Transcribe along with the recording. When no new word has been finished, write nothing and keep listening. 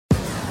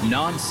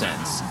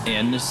Nonsense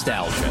and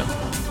Nostalgia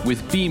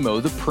with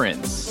BMO the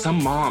Prince.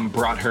 Some mom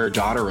brought her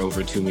daughter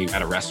over to me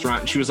at a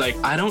restaurant, and she was like,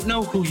 I don't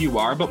know who you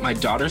are, but my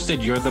daughter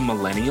said you're the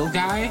millennial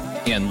guy.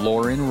 And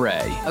Lauren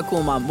Ray. A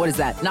cool mom. What is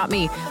that? Not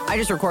me. I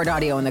just record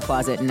audio in the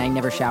closet and I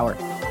never shower.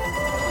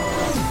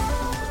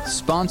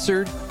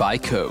 Sponsored by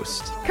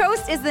Coast.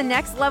 Coast is the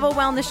next level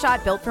wellness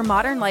shot built for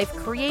modern life,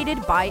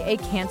 created by a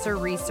cancer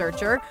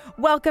researcher.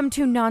 Welcome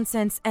to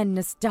Nonsense and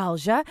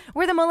Nostalgia,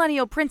 where the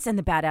millennial prince and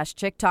the badass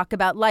chick talk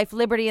about life,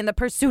 liberty, and the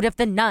pursuit of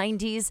the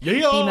 90s.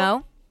 Yeah.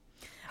 BMO.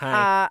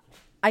 Hi.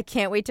 I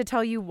can't wait to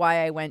tell you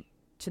why I went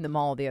to the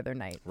mall the other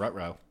night.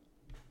 Ruh-roh.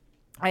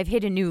 I've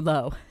hit a new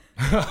low.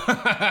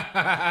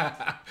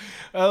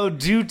 Oh,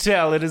 do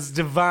tell. It is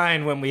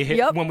divine when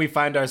we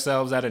find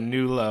ourselves at a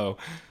new low.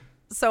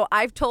 So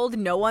I've told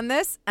no one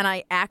this, and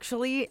I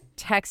actually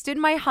texted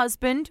my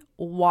husband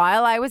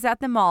while I was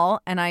at the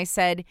mall, and I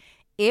said,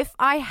 if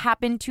I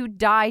happen to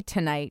die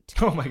tonight,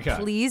 Oh my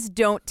God. please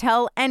don't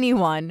tell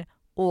anyone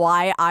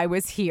why I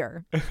was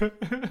here.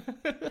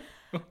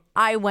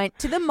 I went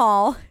to the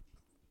mall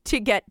to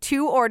get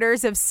 2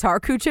 orders of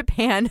Sarku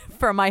Japan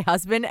for my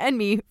husband and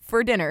me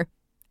for dinner,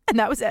 and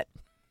that was it.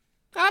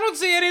 I don't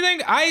see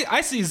anything. I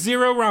see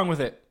zero wrong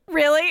with it.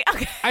 Really?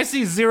 Okay. I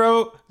see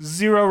zero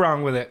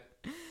wrong with it.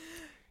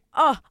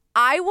 Oh,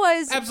 I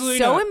was Absolutely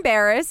so not.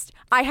 embarrassed.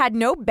 I had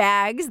no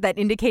bags that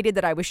indicated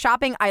that I was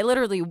shopping. I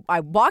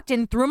walked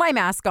in, threw my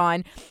mask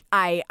on.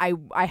 I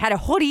had a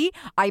hoodie.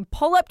 I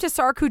pull up to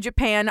Sarku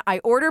Japan. I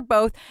order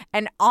both.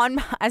 And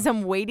as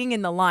I'm waiting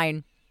in the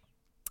line,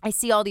 I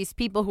see all these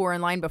people who are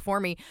in line before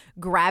me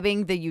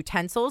grabbing the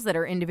utensils that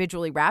are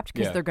individually wrapped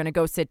because they're going to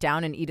go sit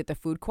down and eat at the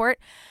food court.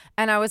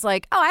 And I was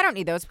like, oh, I don't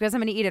need those because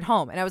I'm going to eat at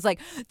home. And I was like,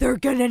 they're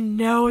going to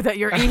know that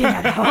you're eating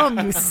at home,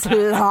 you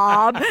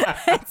slob.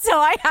 And so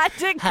I had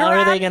to grab How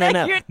are they going to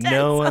know? utensils.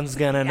 No one's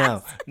going to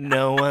know.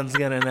 No one's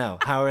going to know.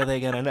 How are they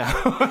going to know?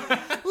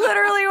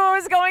 Literally what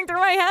was going through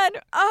my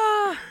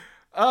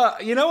head.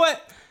 You know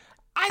what?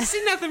 I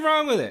see nothing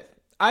wrong with it.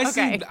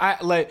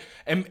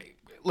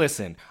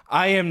 Listen,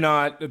 I am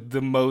not the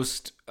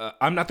most,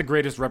 I'm not the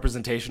greatest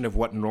representation of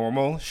what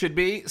normal should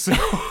be. So,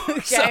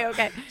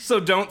 Okay. So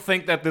don't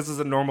think that this is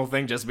a normal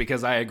thing just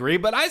because I agree,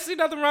 but I see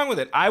nothing wrong with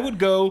it. I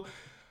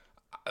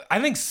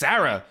think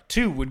Sarah,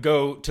 too, would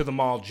go to the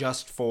mall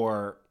just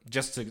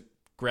to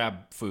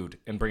grab food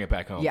and bring it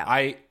back home. Yeah.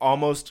 I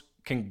almost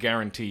can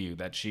guarantee you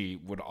that she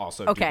would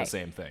also do the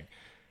same thing.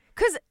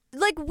 Because,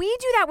 we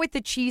do that with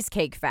the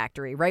Cheesecake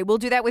Factory, right? We'll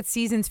do that with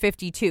Seasons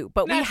 52,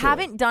 but we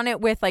haven't done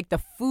it with,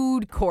 the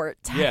food court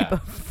type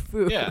of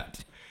food. Yeah.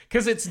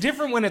 Because it's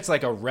different when it's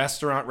like a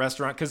restaurant,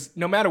 because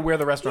no matter where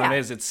the restaurant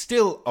is, it's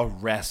still a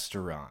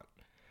restaurant.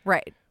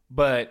 Right.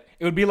 But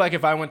it would be like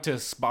if I went to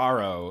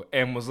Sbarro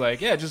and was like,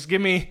 yeah, just give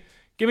me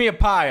a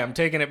pie. I'm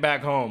taking it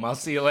back home. I'll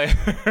see you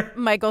later.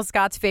 Michael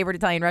Scott's favorite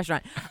Italian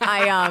restaurant.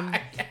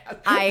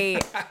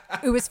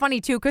 It was funny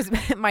too because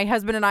my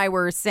husband and I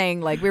were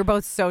saying we were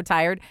both so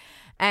tired,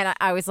 and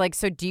I was like,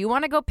 so do you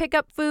want to go pick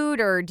up food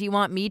or do you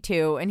want me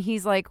to? And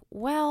he's like,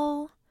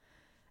 well,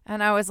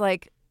 and I was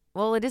like,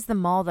 well, it is the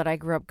mall that I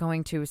grew up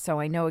going to, so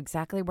I know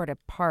exactly where to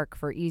park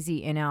for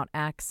easy in-out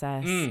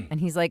access. And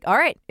he's like, all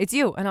right, it's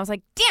you. And I was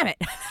like, damn it.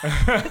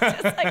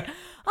 It's just like,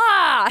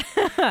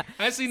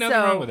 I see nothing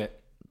wrong with it.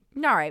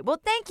 All right. Well,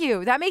 thank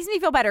you. That makes me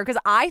feel better because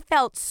I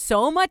felt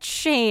so much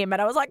shame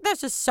and I was like, that's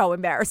just so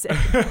embarrassing.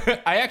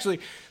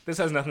 This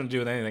has nothing to do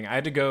with anything. I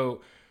had to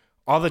go,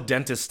 all the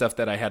dentist stuff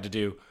that I had to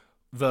do,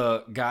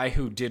 the guy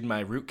who did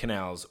my root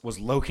canals was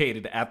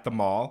located at the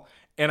mall.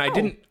 And I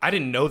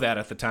didn't know that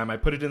at the time. I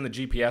put it in the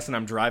GPS and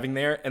I'm driving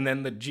there. And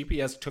then the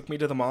GPS took me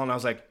to the mall and I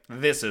was like,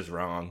 this is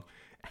wrong.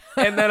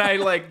 And then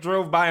I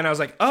drove by and I was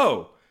like,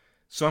 oh,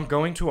 so I'm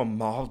going to a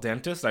mall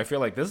dentist? I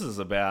feel like this is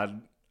a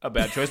bad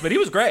choice. But he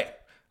was great.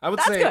 I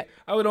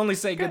would only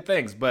say good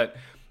things, but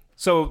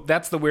so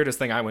that's the weirdest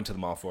thing I went to the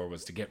mall for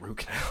was to get root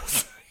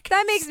canals.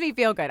 That makes me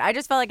feel good. I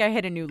just felt like I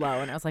hit a new low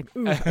and I was like,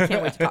 ooh, I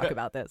can't wait to talk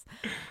about this.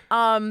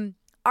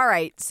 All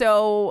right.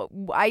 So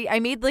I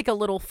made a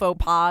little faux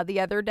pas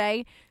the other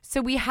day. So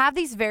we have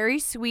these very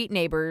sweet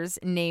neighbors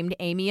named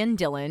Amy and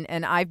Dylan,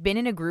 and I've been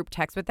in a group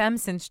text with them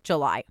since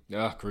July.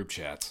 Group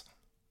chats.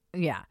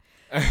 Yeah.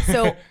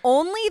 So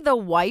only the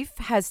wife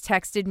has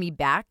texted me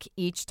back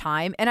each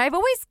time, and I've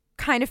always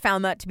kind of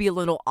found that to be a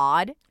little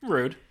odd.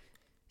 Rude.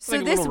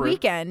 So this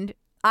weekend,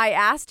 I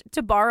asked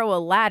to borrow a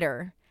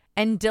ladder,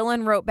 and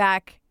Dylan wrote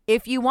back,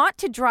 if you want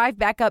to drive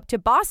back up to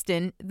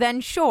Boston, then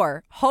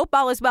sure. Hope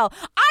all is well.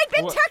 I've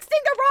been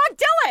texting the wrong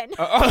Dylan.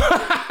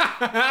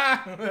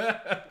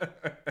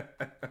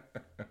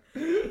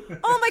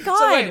 Oh my God.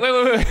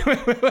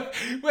 So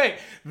wait.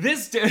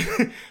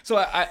 So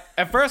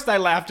at first I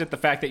laughed at the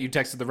fact that you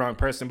texted the wrong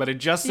person, but it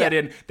just said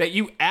in that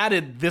you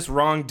added this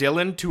wrong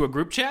Dylan to a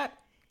group chat?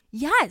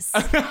 Yes.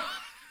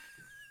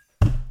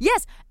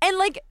 Yes. And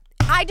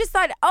I just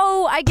thought,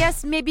 I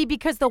guess maybe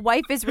because the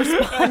wife is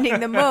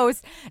responding the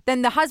most,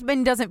 then the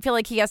husband doesn't feel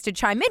like he has to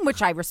chime in,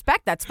 which I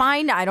respect. That's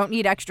fine. I don't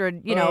need extra,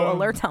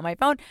 alerts on my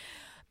phone.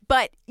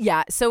 But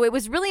yeah, so it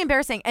was really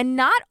embarrassing. And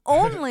not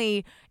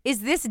only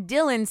is this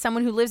Dylan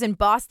someone who lives in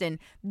Boston?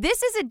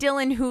 This is a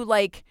Dylan who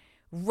like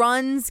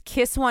runs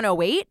Kiss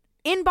 108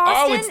 in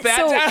Boston. Oh, it's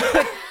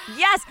that.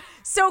 Yes.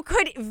 So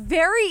could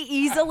very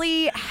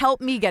easily help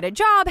me get a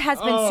job,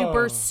 has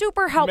been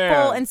super helpful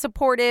man. and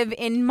supportive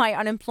in my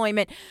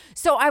unemployment.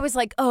 So I was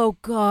like, oh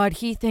God,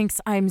 he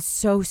thinks I'm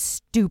so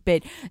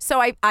stupid.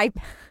 So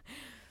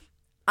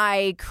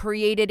I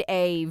created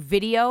a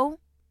video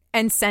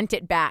and sent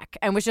it back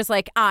and was just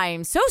like,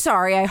 I'm so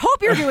sorry. I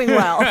hope you're doing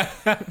well.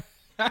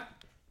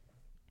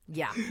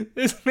 Yeah.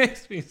 This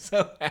makes me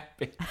so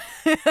happy.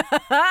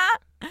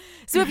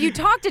 So if you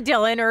talk to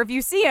Dylan or if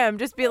you see him,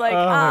 just be like,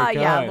 my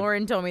yeah, God.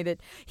 Lauren told me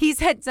that he's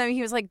had some,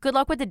 he was like, good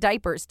luck with the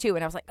diapers too.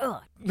 And I was like,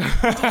 ugh.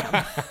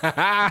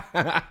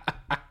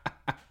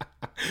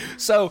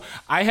 So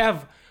I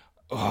have,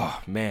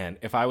 oh man,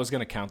 if I was going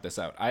to count this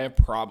out, I have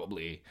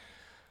probably,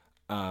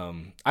 I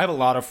have a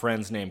lot of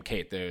friends named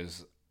Kate.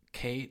 There's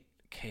Kate.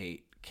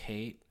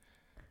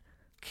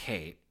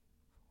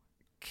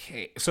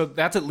 So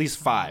that's at least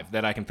 5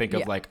 that I can think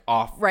of, like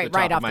off the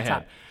top of my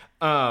head.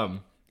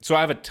 So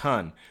I have a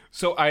ton.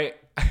 So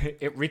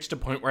it reached a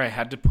point where I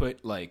had to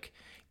put like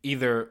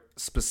either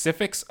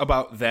specifics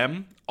about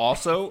them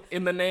also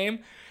in the name,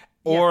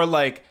 or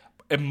like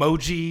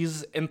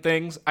emojis and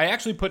things. I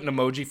actually put an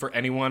emoji for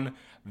anyone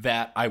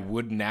that I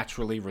would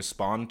naturally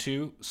respond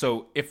to.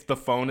 So if the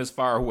phone is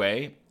far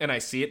away and I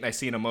see it and I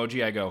see an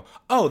emoji, I go,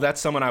 oh,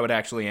 that's someone I would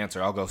actually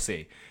answer. I'll go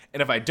see.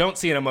 And if I don't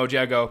see an emoji,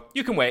 I go,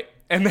 you can wait.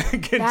 And then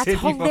continue. That's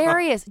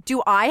hilarious. On.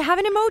 Do I have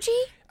an emoji?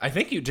 I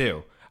think you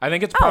do. I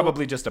think it's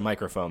probably just a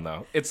microphone,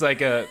 though. It's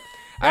like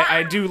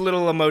I do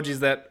little emojis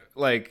that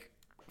like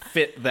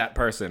fit that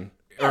person.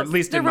 Or at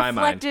least in my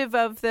mind. Reflective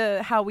of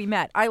how we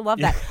met. I love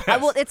that.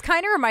 Yes. Well, it's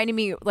kind of reminding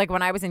me like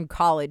when I was in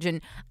college,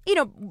 and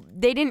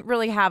they didn't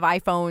really have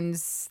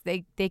iPhones.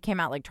 They came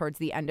out like towards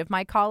the end of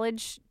my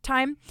college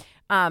time.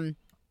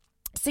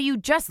 So you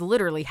just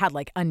literally had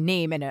like a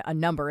name and a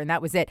number, and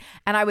that was it.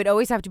 And I would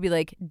always have to be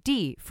like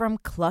D from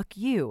Cluck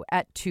U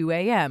at 2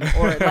 a.m.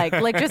 or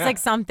like just like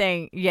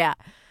something. Yeah.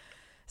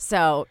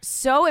 So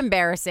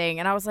embarrassing.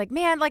 And I was like,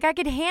 man, like I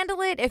could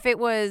handle it if it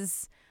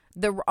was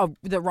the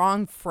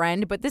wrong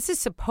friend, but this is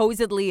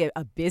supposedly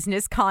a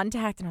business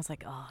contact, and I was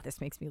like, oh,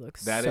 this makes me look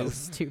so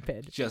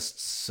stupid.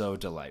 Just so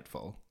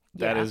delightful.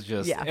 Yeah. That is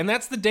just, yeah. And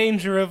that's the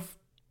danger of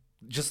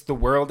just the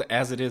world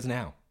as it is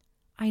now.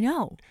 I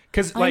know.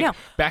 Because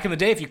back in the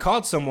day, if you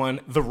called someone,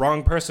 the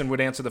wrong person would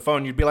answer the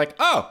phone. You'd be like,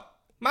 oh,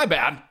 my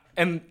bad.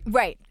 And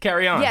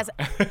carry on. Yes.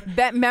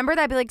 Remember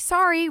that? I'd be like,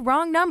 sorry,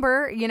 wrong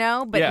number,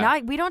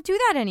 but we don't do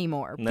that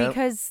anymore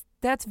because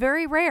that's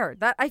very rare.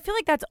 That I feel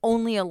like that's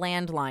only a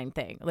landline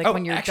thing, like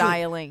when you're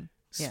dialing.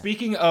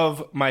 Speaking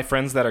of my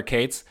friends that are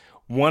Kates,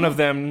 one of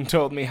them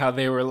told me how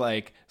they were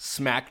like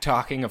smack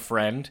talking a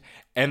friend,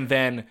 and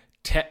then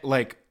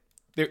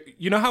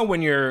you know how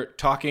when you're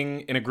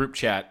talking in a group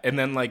chat and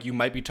then like you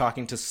might be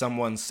talking to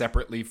someone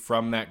separately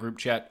from that group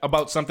chat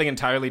about something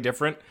entirely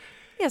different?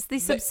 Yes, the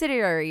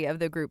subsidiary of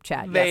the group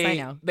chat. Yes, I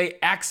know. They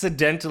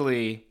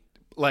accidentally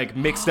like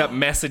mixed up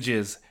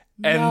messages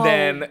and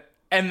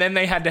then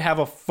they had to have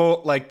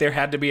there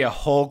had to be a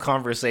whole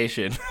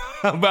conversation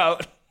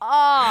about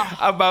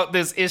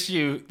this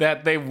issue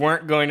that they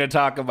weren't going to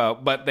talk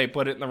about, but they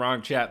put it in the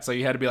wrong chat. So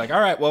you had to be like,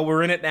 all right, well,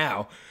 we're in it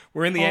now.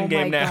 We're in the end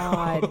game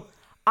now. God.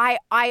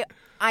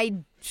 I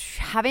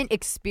haven't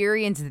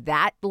experienced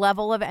that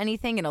level of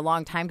anything in a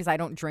long time because I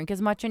don't drink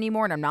as much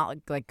anymore and I'm not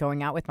like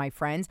going out with my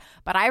friends.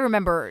 But I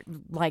remember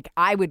like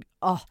I would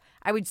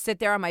sit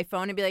there on my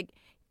phone and be like,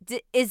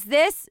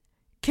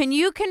 can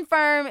you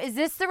confirm, is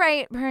this the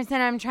right person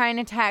I'm trying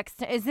to text?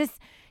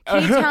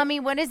 Can you tell me,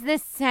 what does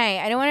this say?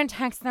 I don't want to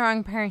text the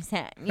wrong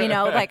person.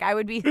 Like I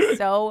would be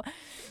so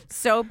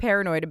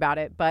paranoid about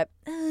it. But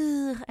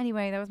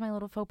anyway, that was my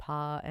little faux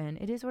pas and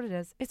it is what it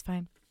is. It's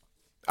fine.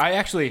 I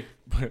actually,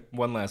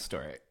 one last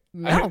story.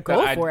 No,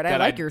 go for it. I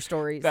like your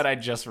stories. That I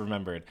just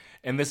remembered.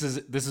 And this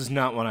is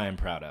not one I am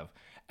proud of.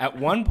 At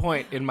one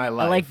point in my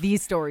life. I like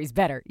these stories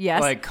better.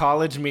 Yes. Like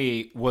college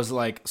me was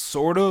like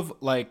sort of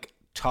like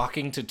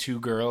talking to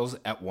 2 girls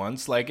at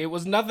once. Like it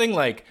was nothing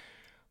like,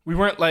 we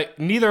weren't like,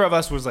 neither of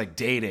us was like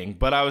dating,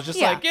 but I was just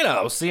like,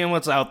 seeing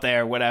what's out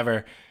there,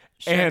 whatever.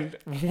 Sure. And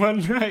one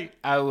night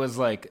I was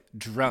like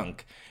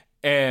drunk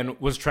and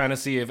was trying to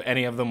see if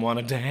any of them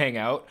wanted to hang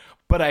out.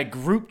 But I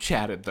group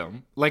chatted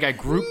them. Like I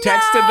group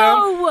texted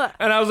them.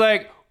 And I was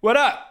like, what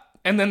up?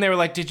 And then they were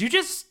like, did you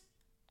just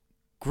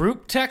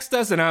group text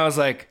us? And I was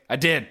like, I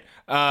did.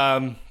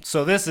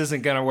 So this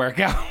isn't going to work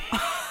out.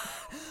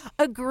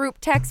 A group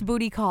text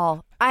booty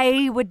call.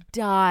 I would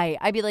die.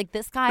 I'd be like,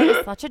 this guy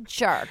is such a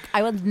jerk.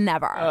 I would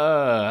never.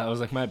 I was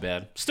like, my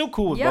bad. Still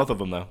cool with both of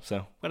them, though.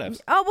 So, whatever.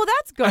 Oh, well,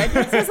 that's good.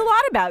 That says a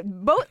lot about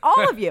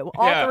all of you.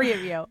 All 3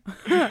 of you.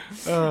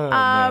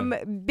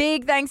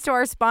 Big thanks to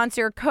our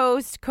sponsor,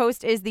 Coast.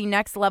 Coast is the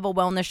next level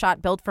wellness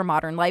shot built for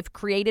modern life,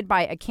 created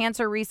by a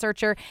cancer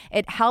researcher.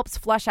 It helps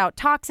flush out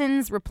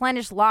toxins,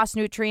 replenish lost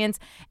nutrients,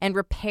 and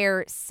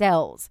repair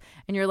cells.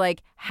 And you're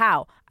like,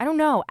 how? I don't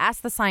know.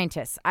 Ask the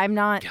scientists. I'm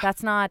not,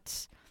 that's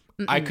not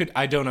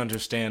I don't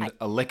understand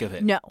a lick of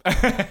it. No.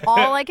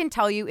 All I can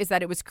tell you is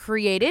that it was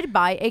created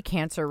by a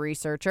cancer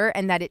researcher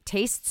and that it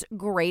tastes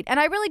great. And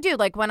I really do.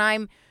 Like when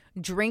I'm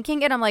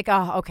drinking it, I'm like,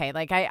 oh, okay.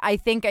 Like I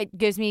think it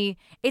gives me,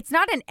 it's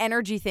not an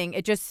energy thing.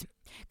 It just,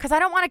 because I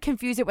don't want to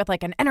confuse it with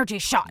like an energy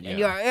shot.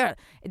 Yeah.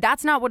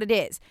 That's not what it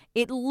is.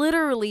 It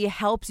literally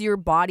helps your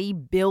body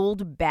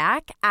build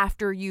back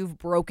after you've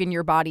broken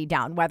your body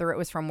down, whether it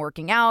was from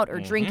working out or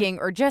drinking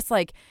or just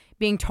like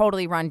being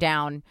totally run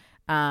down.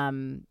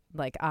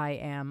 Like I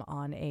am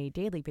on a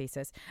daily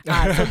basis. So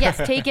yes,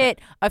 take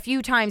it a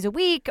few times a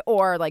week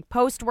or like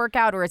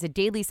post-workout or as a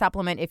daily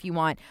supplement if you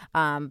want.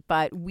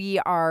 But we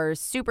are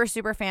super,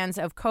 super fans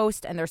of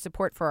Coast and their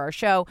support for our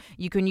show.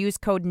 You can use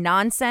code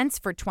NONSENSE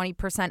for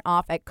 20%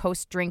 off at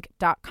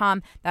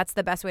coastdrink.com. That's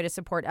the best way to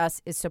support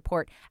us is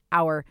support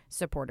our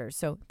supporters.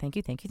 So thank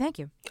you, thank you, thank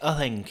you. Oh,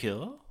 thank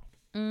you.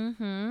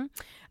 You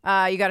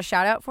got a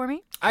shout out for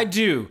me? I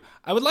do.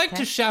 I would like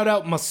to shout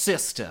out my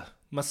sister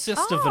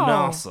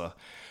Vanessa,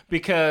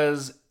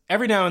 because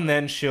every now and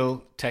then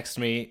she'll text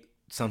me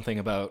something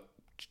about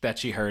that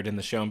she heard in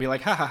the show and be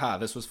like, ha ha ha,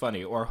 this was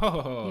funny, or ho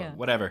ho ho,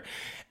 whatever.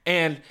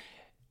 And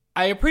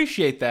I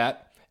appreciate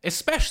that,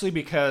 especially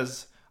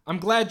because I'm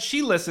glad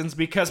she listens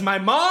because my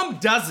mom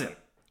doesn't.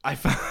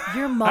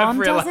 Your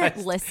mom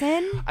doesn't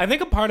listen? I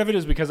think a part of it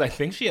is because I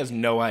think she has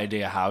no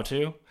idea how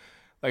to.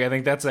 Like, I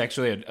think that's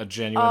actually a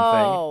genuine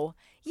thing. Oh,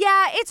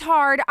 yeah, it's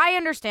hard. I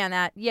understand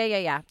that. Yeah.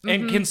 Mm-hmm.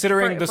 And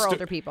considering for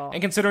older people,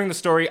 and considering the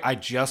story I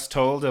just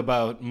told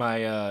about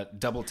my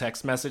double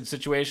text message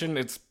situation,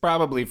 it's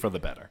probably for the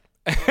better.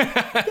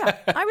 Yeah,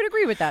 I would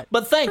agree with that.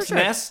 But thanks,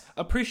 Ness.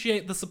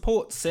 Appreciate the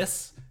support,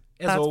 sis.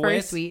 As always.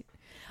 Very sweet.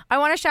 I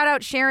want to shout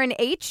out Sharon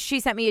H.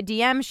 She sent me a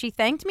DM. She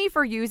thanked me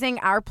for using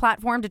our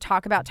platform to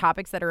talk about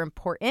topics that are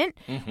important,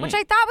 which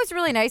I thought was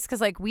really nice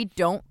because like we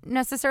don't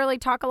necessarily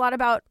talk a lot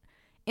about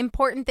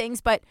important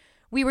things, but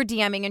we were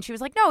DMing and she was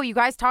like, no, you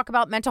guys talk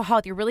about mental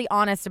health. You're really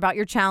honest about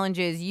your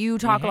challenges. You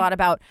talk a lot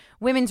about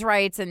women's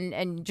rights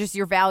and just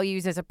your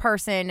values as a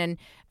person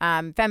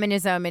and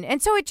feminism.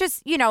 And so it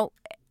just, you know,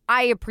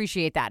 I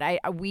appreciate that. I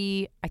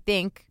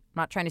think,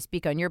 I'm not trying to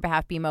speak on your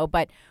behalf, BMO,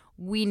 but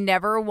we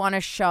never want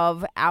to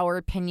shove our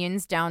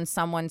opinions down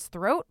someone's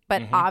throat.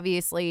 But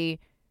obviously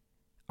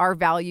our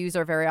values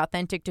are very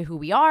authentic to who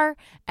we are,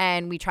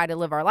 and we try to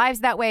live our lives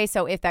that way.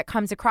 So if that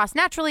comes across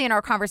naturally in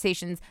our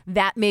conversations,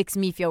 that makes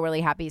me feel really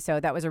happy. So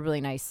that was a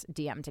really nice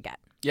DM to get.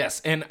 Yes,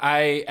 and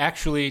I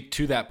actually,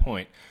 to that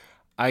point,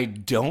 I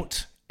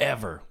don't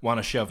ever want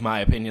to shove my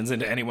opinions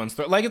into anyone's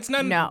throat. Like, it's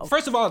none. No.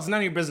 First of all, it's none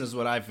of your business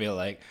what I feel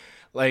like.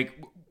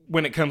 Like,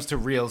 when it comes to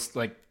real,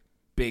 like,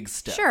 big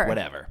stuff,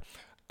 whatever.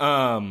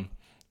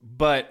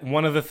 But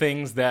one of the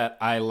things that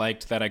I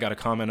liked that I got a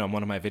comment on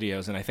one of my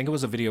videos, and I think it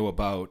was a video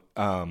about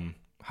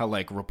how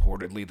like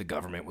reportedly the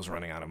government was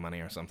running out of money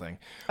or something.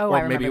 Oh, or I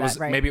remember maybe it was that,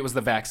 right. maybe it was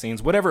the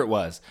vaccines, whatever it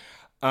was.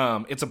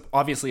 It's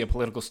obviously a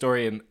political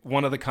story, and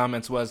one of the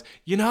comments was,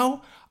 you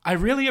know, I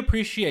really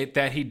appreciate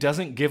that he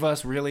doesn't give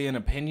us really an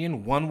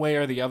opinion one way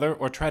or the other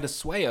or try to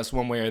sway us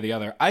one way or the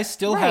other. I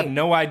still have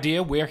no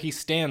idea where he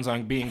stands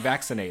on being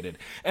vaccinated.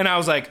 And I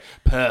was like,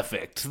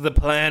 perfect. The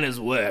plan is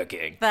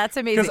working. That's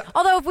amazing.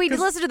 Although if we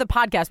listen to the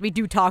podcast, we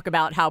do talk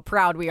about how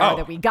proud we are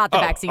that we got the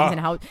vaccines and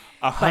how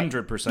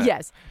 100%.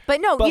 Yes.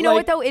 But no, you know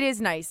what though? It is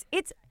nice.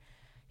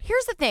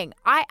 Here's the thing.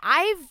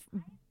 I've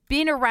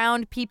been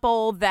around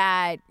people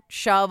that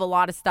shove a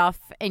lot of stuff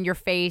in your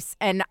face,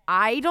 and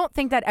I don't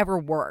think that ever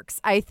works.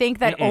 I think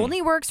that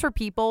only works for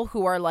people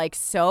who are like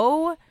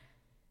so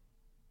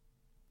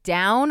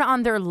down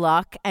on their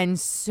luck and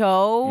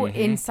so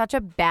in such a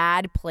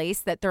bad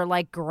place that they're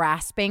like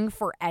grasping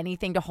for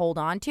anything to hold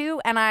on to.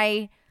 And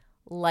I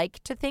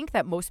like to think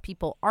that most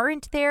people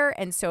aren't there.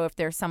 And so if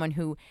there's someone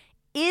who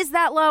is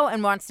that low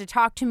and wants to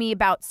talk to me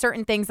about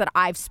certain things that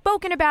I've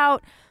spoken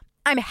about,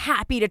 I'm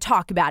happy to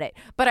talk about it,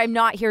 but I'm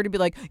not here to be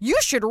like, you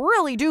should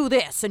really do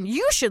this and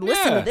you should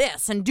listen to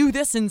this and do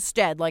this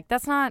instead. Like,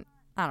 that's not,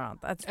 I don't know.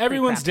 That's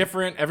everyone's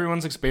different.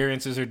 Everyone's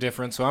experiences are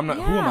different. So I'm not,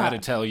 who am I to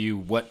tell you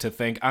what to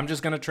think? I'm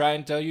just going to try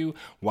and tell you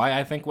why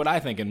I think what I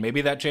think. And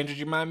maybe that changes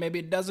your mind. Maybe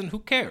it doesn't. Who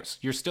cares?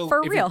 You're still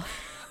for real.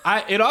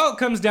 It all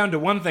comes down to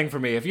one thing for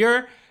me. If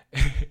you're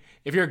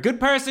a good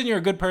person, you're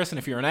a good person.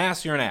 If you're an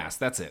ass, you're an ass.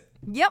 That's it.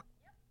 Yep.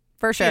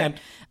 For sure.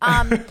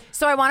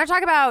 So I want to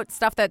talk about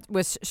stuff that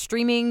was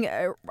streaming.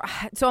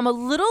 So I'm a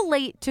little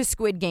late to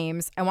Squid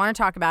Games. I want to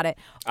talk about it.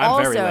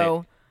 I'm very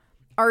late.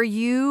 Are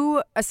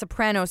you a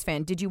Sopranos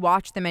fan? Did you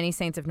watch The Many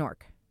Saints of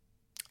Newark?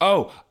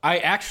 Oh, I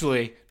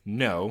actually,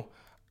 no.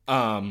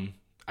 I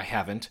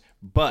haven't.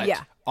 But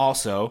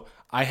also,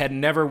 I had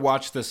never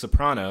watched The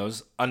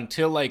Sopranos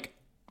until like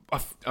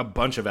a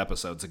bunch of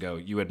episodes ago.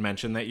 You had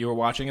mentioned that you were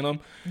watching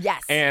them.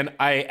 Yes. And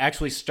I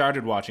actually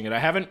started watching it. I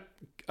haven't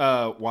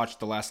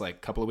watched the last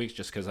like couple of weeks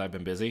just because I've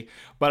been busy,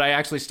 but I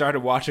actually started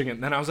watching it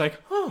and then I was like,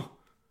 oh,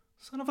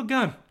 son of a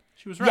gun,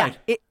 she was right.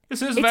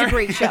 It's a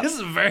great show. This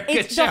is a very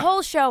good show. The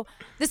whole show,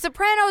 The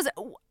Sopranos,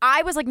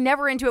 I was like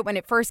never into it when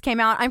it first came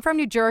out. I'm from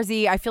New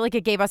Jersey. I feel like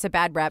it gave us a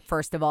bad rep,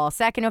 first of all.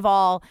 Second of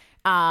all,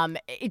 I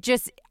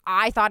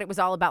I thought it was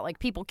all about like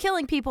people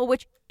killing people,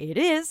 which it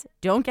is.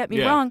 Don't get me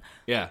Yeah. wrong.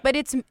 Yeah. But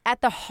it's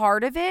at the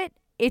heart of it.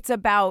 It's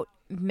about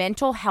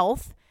mental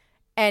health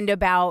and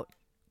about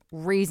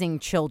raising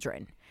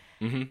children.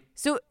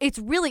 So it's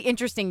really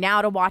interesting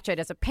now to watch it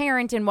as a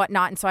parent and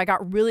whatnot. And so I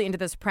got really into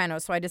The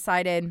Sopranos. So I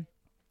decided,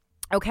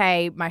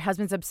 okay, my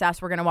husband's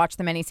obsessed. We're going to watch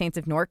The Many Saints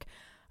of Newark.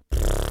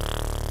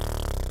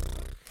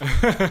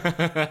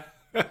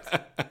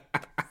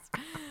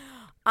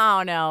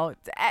 I don't know.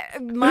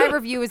 My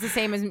review is the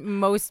same as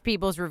most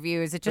people's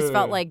reviews. It just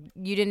felt like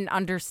you didn't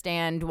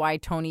understand why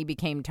Tony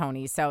became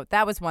Tony. So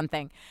that was one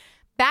thing.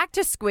 Back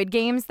to Squid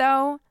Games,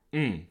 though.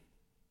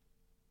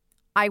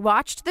 I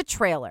watched the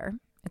trailer.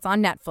 It's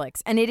on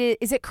Netflix. And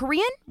is it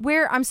Korean?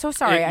 I'm so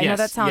sorry. I know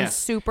that sounds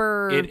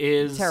super it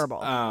is terrible.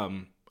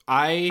 When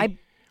I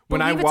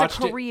believe watched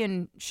it's a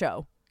Korean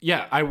show.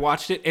 Yeah, I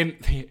watched it,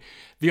 and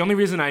the only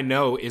reason I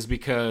know is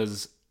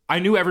because I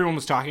knew everyone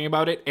was talking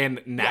about it,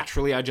 and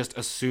naturally I just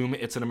assume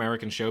it's an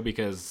American show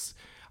because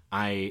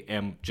I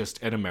am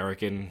just an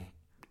American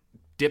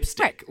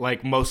dipstick,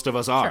 like most of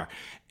us are.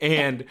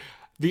 And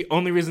the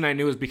only reason I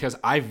knew is because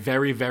I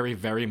very, very,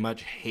 very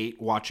much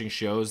hate watching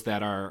shows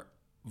that are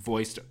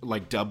voiced,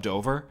 like dubbed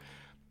over,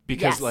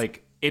 because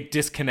like it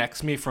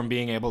disconnects me from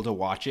being able to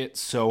watch it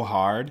so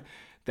hard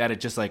that it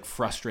just like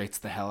frustrates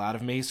the hell out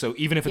of me. So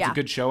even if it's a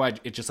good show,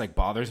 it just like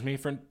bothers me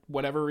for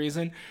whatever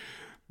reason.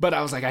 But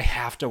I was like, I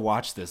have to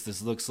watch this.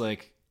 This looks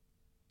like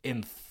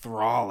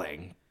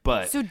enthralling.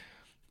 But So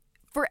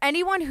for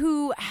anyone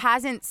who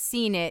hasn't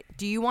seen it,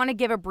 do you want to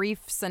give a brief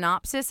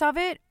synopsis of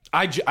it?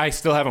 I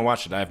still haven't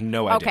watched it. I have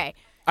no idea. Okay.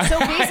 So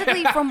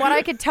basically, from what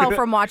I could tell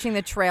from watching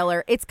the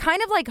trailer, it's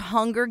kind of like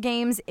Hunger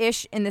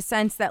Games-ish in the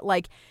sense that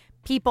like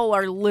people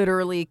are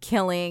literally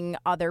killing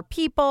other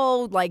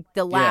people. Like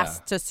the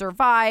last to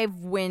survive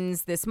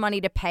wins this money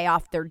to pay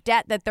off their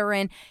debt that they're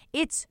in.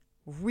 It's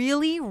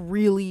really,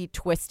 really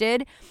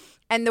twisted.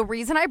 And the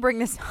reason I bring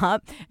this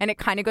up, and it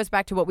kind of goes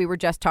back to what we were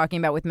just talking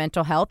about with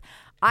mental health,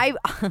 I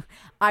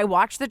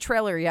watched the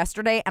trailer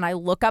yesterday and I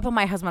look up at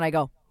my husband, I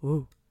go,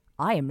 ooh,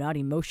 I am not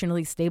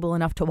emotionally stable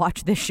enough to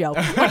watch this show.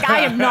 Like,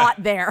 I am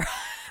not there.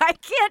 I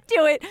can't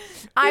do it.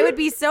 I would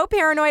be so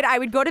paranoid. I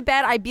would go to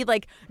bed. I'd be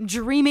like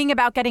dreaming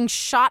about getting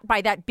shot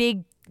by that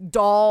big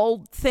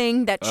doll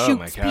thing that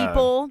shoots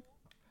people.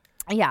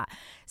 Yeah.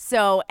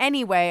 So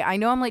anyway, I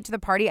know I'm late to the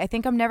party. I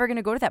think I'm never going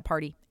to go to that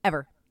party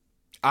ever.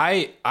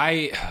 I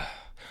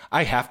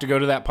have to go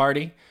to that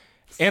party.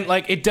 And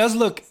like it does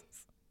look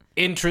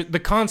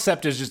the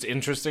concept is just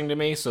interesting to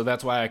me, so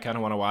that's why I kind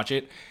of want to watch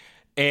it.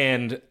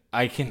 And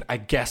I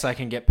guess I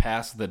can get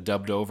past the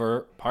dubbed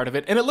over part of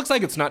it. And it looks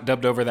like it's not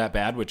dubbed over that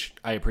bad, which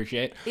I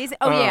appreciate.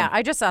 Yeah,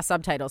 I just saw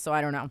subtitles, so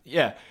I don't know.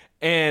 Yeah.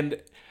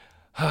 And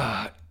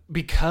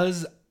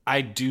because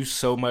I do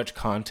so much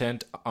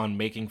content on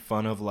making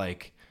fun of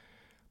like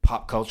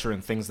pop culture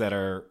and things that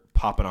are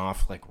popping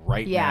off like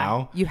right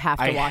now. You have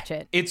to watch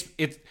it. It's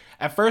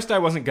at first I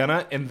wasn't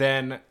gonna, and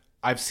then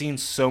I've seen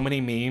so many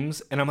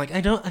memes, and I'm like,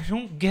 I don't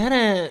get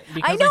it.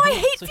 I know, I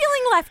hate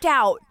feeling left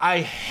out.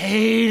 I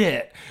hate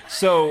it.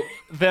 So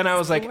then I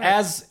was like,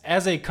 as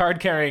a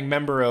card-carrying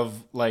member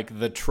of like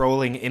the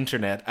trolling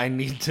internet, I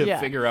need to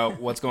figure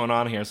out what's going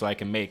on here so I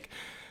can make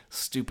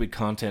stupid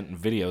content and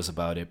videos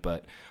about it.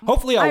 But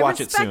hopefully I'll watch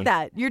it soon. I respect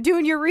that. You're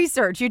doing your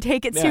research. You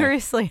take it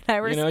seriously, and I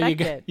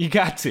respect it. You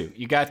got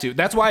to.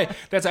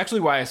 That's actually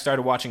why I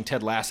started watching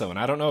Ted Lasso, and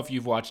I don't know if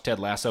you've watched Ted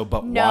Lasso,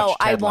 but watch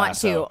Ted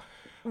Lasso. I want to.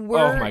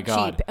 We're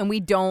cheap, and we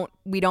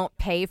don't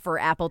pay for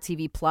Apple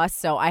TV Plus,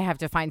 so I have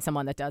to find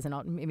someone that does, and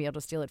maybe I'll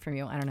just steal it from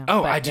you. I don't know.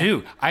 Oh, I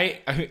do.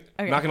 I'm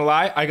not gonna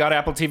lie. I got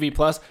Apple TV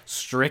Plus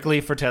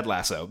strictly for Ted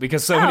Lasso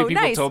because so many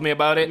people told me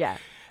about it. Yeah.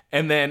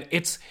 And then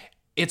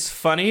it's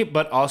funny,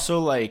 but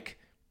also like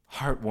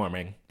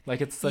heartwarming.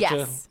 Like it's such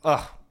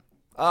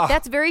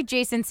That's very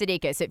Jason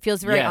Sudeikis. It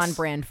feels very on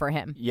brand for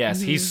him. Yes,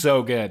 he's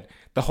so good.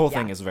 The whole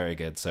thing is very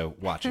good. So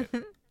watch it.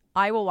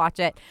 I will watch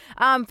it.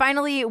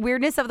 Finally,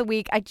 weirdness of the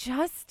week. I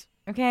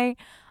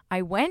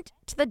went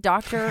to the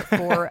doctor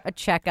for a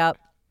checkup.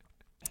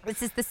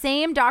 This is the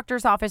same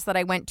doctor's office that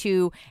I went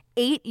to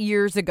 8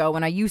 years ago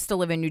when I used to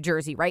live in New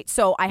Jersey, right?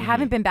 So I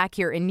haven't been back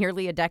here in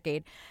nearly a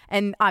decade.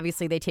 And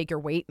obviously they take your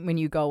weight when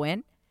you go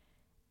in.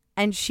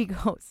 And she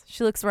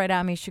looks right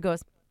at me. She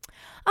goes,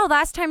 oh,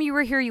 last time you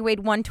were here, you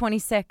weighed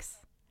 126.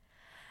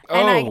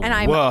 I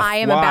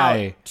am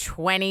about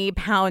 20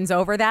 pounds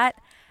over that.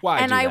 Why?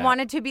 And I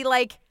wanted to be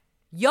like,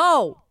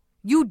 yo,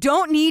 you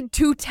don't need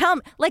to tell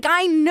me. Like,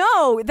 I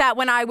know that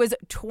when I was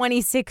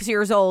 26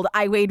 years old,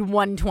 I weighed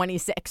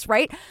 126,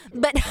 right?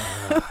 But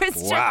it was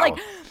just like,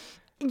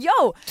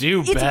 yo,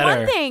 it's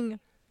one thing.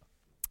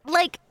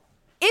 Like,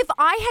 if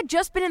I had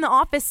just been in the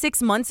office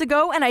 6 months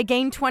ago and I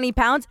gained 20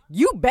 pounds,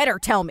 you better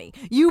tell me.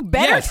 You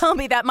better tell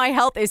me that my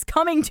health is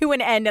coming to an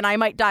end and I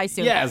might die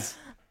soon. Yes.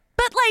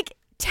 But like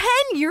 10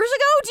 years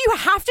ago, do you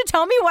have to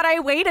tell me what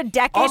I weighed a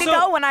decade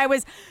ago when I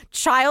was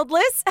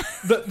childless?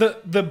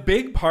 The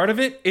big part of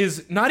it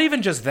is not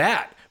even just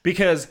that,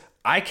 because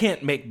I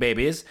can't make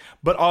babies,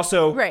 but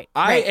also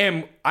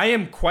I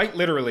am quite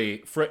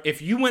literally,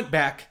 if you went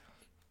back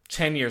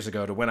 10 years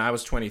ago to when I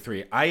was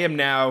 23. I am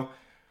now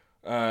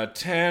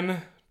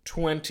 10,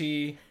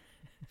 20,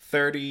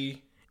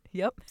 30,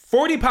 Yep.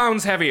 40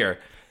 pounds heavier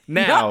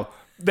now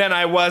than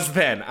I was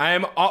then. I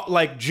am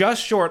like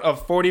just short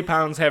of 40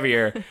 pounds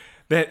heavier.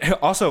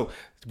 That also,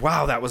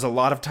 wow, that was a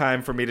lot of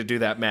time for me to do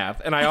that math.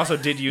 And I also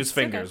did use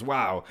fingers.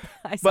 Wow.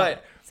 I saw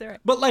it. It's all right.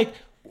 But like,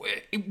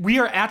 we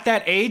are at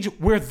that age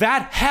where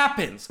that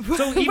happens.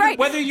 So even Right.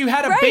 whether you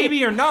had a Right.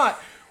 baby or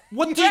not,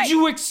 what did Right.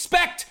 you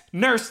expect,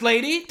 nurse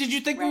lady? Did you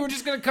think we were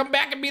just going to come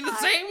back and be the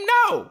same?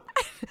 No.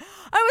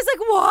 I was like,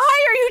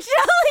 why are you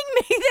telling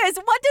me this?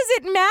 What does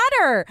it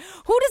matter?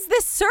 Who does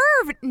this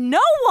serve? No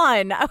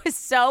one. I was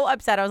so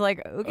upset. I was like,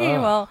 okay,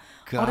 well,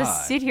 I'll God.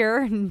 just sit here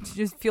and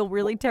just feel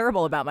really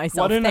terrible about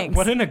myself. Thanks.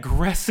 What an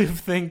aggressive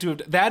thing to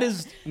have. That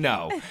is,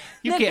 no.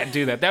 You can't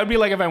do that. That would be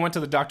like if I went to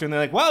the doctor and they're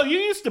like, well, you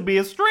used to be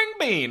a string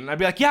bean. And I'd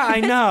be like, yeah, I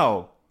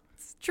know.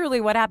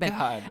 Truly what happened.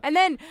 God. And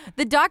then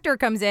the doctor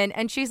comes in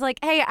and she's like,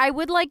 hey, I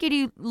would like you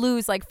to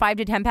lose like 5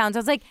 to 10 pounds. I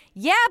was like,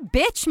 yeah,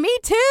 bitch, me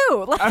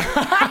too. Like,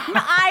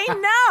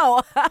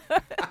 I know.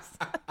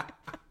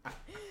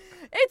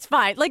 It's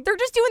fine. Like, they're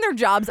just doing their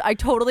jobs. I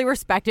totally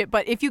respect it.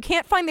 But if you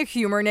can't find the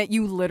humor in it,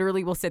 you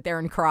literally will sit there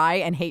and cry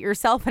and hate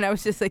yourself. And I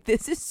was just like,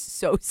 this is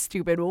so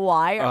stupid.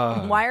 Why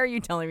are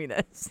you telling me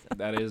this?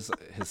 That is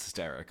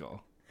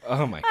hysterical.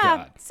 Oh my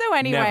God. So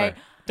anyway. Never.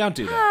 Don't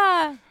do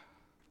that.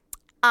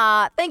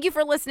 Thank you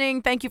for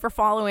listening. Thank you for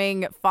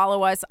following.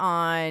 Follow us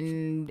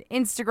on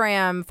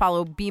Instagram.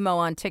 Follow BMO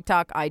on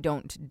TikTok. I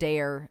don't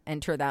dare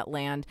enter that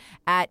land.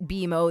 At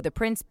BMO the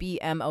Prince,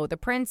 BMO the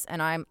Prince.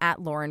 And I'm at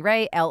Lauren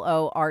Ray,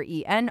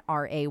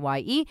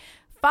 LORENRAYE.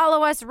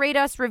 Follow us, rate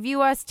us,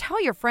 review us, tell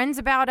your friends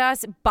about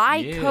us, buy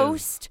Yeah.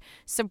 Coast,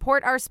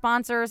 support our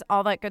sponsors,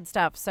 all that good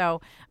stuff.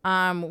 So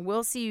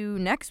we'll see you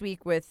next week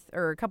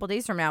or a couple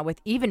days from now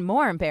with even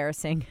more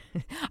embarrassing.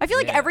 I feel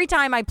like every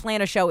time I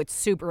plan a show, it's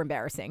super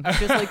embarrassing. It's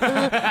just like,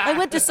 I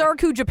went to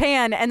Sarku,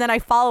 Japan, and then I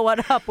follow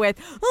it up with,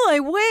 I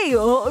weigh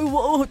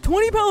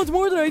 20 pounds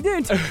more than I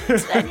did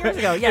 10 years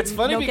ago. Yeah, It's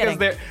funny no because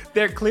kidding.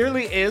 there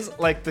clearly is,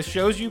 like, the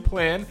shows you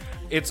plan,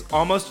 it's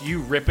almost you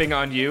ripping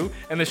on you,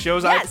 and the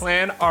shows I Yes.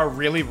 plan are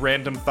really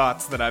random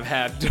thoughts that I've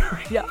had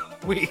during Yeah.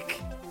 the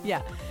week.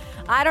 Yeah.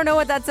 I don't know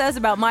what that says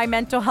about my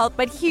mental health,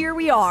 but here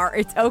we are.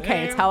 It's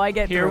okay. It's how I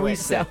get Here through we it.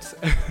 So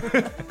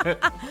sit.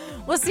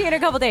 we'll see you in a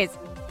couple days.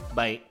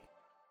 Bye.